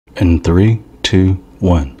In 3, 2,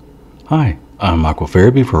 1. Hi, I'm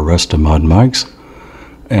Farabee for Resto-Mod-Mics,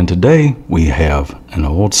 and today we have an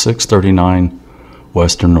old 639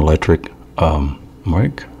 Western Electric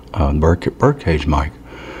mic, birdcage mic,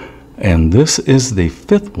 and this is the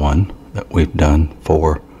 5th one that we've done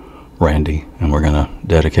for Randy, and we're going to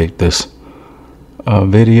dedicate this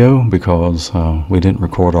video because we didn't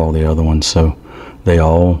record all the other ones, so they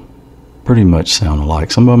all pretty much sound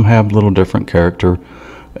alike. Some of them have a little different character,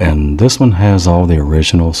 and this one has all the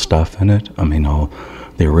original stuff in it. I mean, all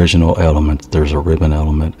the original elements. There's a ribbon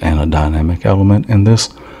element and a dynamic element in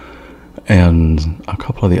this, and a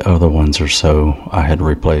couple of the other ones or so I had to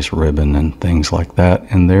replace ribbon and things like that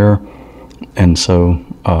in there. And so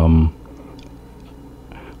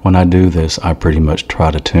when I do this, I pretty much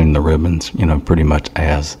try to tune the ribbons, you know, pretty much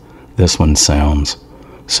as this one sounds.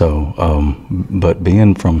 So but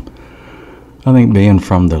being from, I think being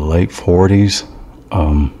from the late 40s,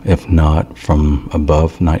 if not from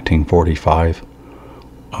above 1945,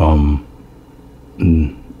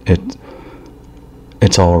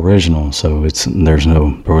 it's all original, so there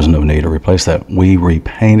was no need to replace that. We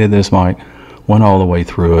repainted this mic, went all the way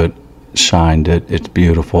through it, shined it. It's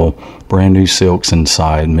beautiful, brand new silks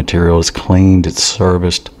inside, material is cleaned, it's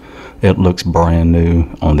serviced, it looks brand new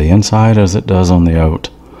on the inside as it does on the out.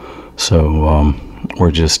 So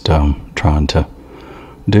we're just trying to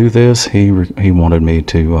do this. He wanted me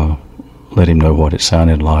to let him know what it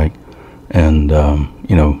sounded like, and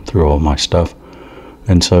you know, through all my stuff.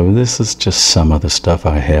 And so this is just some of the stuff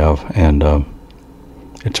I have, and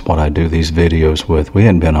it's what I do these videos with. We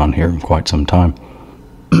hadn't been on here in quite some time.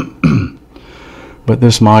 But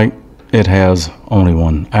this mic, it has only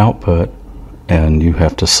one output, and you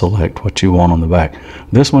have to select what you want on the back.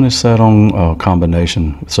 This one is set on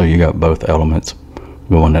combination, so you got both elements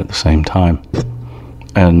going at the same time.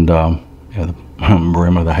 And yeah, the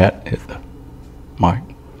brim of the hat hit the mic.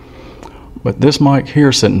 But this mic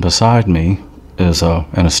here sitting beside me is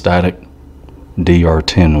an static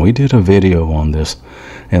DR10. We did a video on this,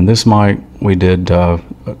 and this mic we did a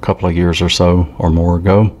couple of years or so or more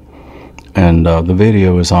ago, and the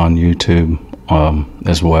video is on YouTube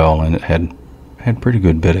as well, and it had pretty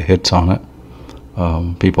good bit of hits on it.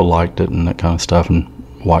 People liked it and that kind of stuff and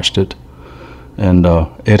watched it. And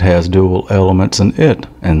it has dual elements in it,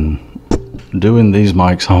 and doing these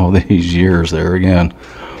mics all these years, there again,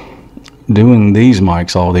 doing these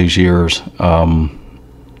mics all these years,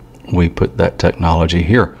 we put that technology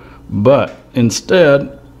here. But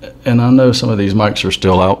instead, and I know some of these mics are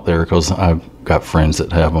still out there because I've got friends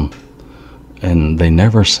that have them, and they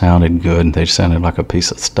never sounded good. They sounded like a piece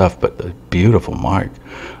of stuff, but the beautiful mic.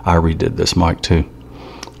 I redid this mic too.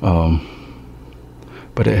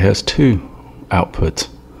 But it has two outputs,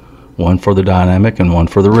 one for the dynamic and one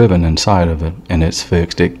for the ribbon inside of it, and it's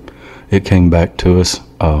fixed. It came back to us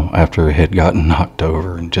after it had gotten knocked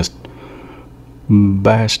over and just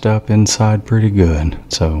bashed up inside pretty good.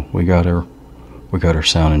 So we got her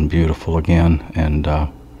sounding beautiful again, and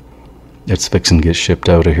it's fixing to get shipped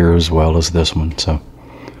out of here as well as this one. So,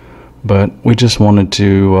 but we just wanted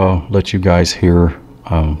to let you guys hear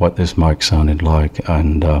what this mic sounded like,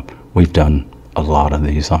 and we've done a lot of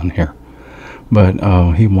these on here. But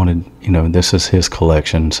he wanted, you know, this is his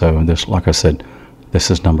collection, so this, like I said, this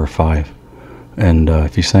is number 5. And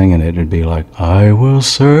if you sang in it, it'd be like, I will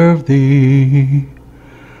serve thee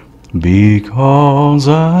because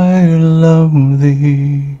I love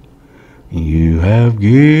thee. You have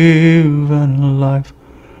given life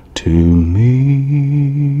to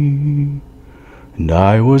me, and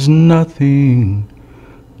I was nothing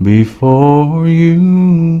before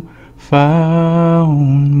you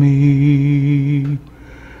found me.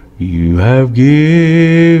 You have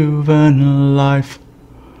given life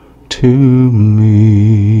to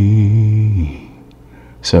me.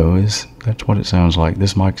 So that's what it sounds like.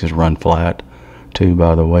 This mic is run flat too,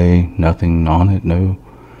 by the way. Nothing on it, no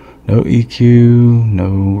EQ,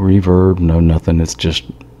 no reverb, no nothing. It's just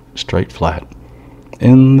straight flat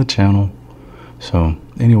in the channel. So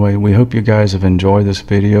anyway, we hope you guys have enjoyed this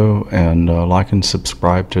video, and like and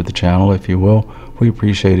subscribe to the channel if you will. We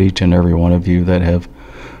appreciate each and every one of you that have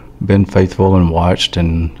been faithful and watched,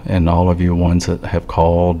 and all of you ones that have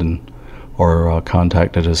called or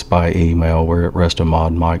contacted us by email. We're at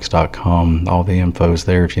Resto-Mod-Mics.com. All the info's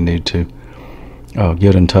there if you need to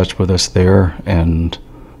get in touch with us there, and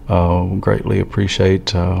greatly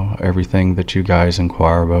appreciate everything that you guys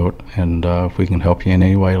inquire about, and if we can help you in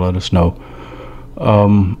any way, let us know.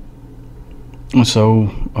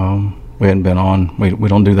 We hadn't been on, we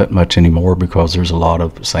don't do that much anymore because there's a lot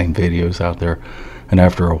of the same videos out there, and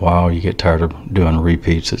after a while you get tired of doing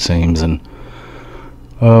repeats, it seems, and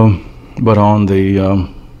But on the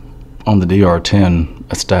DR10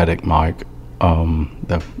 a static mic,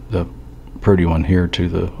 the pretty one here to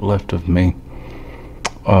the left of me,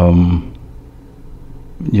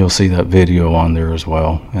 you'll see that video on there as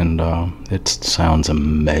well, and it sounds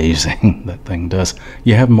amazing. That thing does.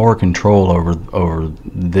 You have more control over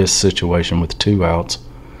this situation with two outs.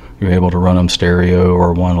 You're able to run them stereo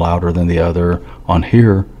or one louder than the other. On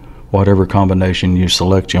here, whatever combination you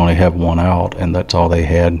select, you only have one out, and that's all they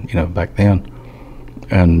had, you know, back then.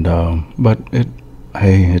 And but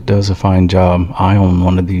it does a fine job. I own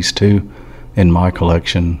one of these too in my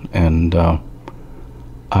collection, and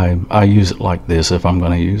I use it like this if I'm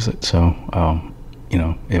going to use it. So you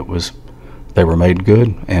know, they were made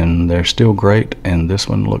good, and they're still great. And this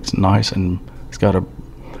one looks nice, and it's got a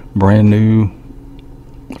brand new,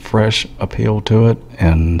 fresh appeal to it,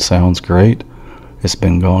 and sounds great. It's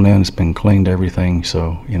been gone in, it's been cleaned, everything,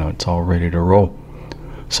 so you know it's all ready to roll.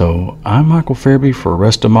 So I'm Michael Farabee for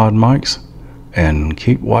Resto-Mod-Mics, and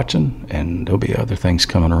keep watching, and there'll be other things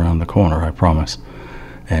coming around the corner, I promise.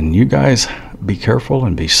 And you guys be careful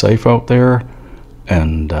and be safe out there,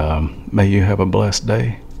 and may you have a blessed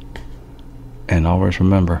day. And always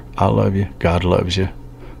remember, I love you, God loves you,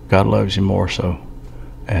 God loves you more so.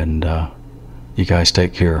 And you guys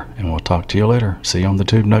take care, and we'll talk to you later. See you on the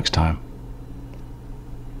tube next time.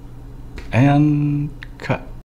 And cut.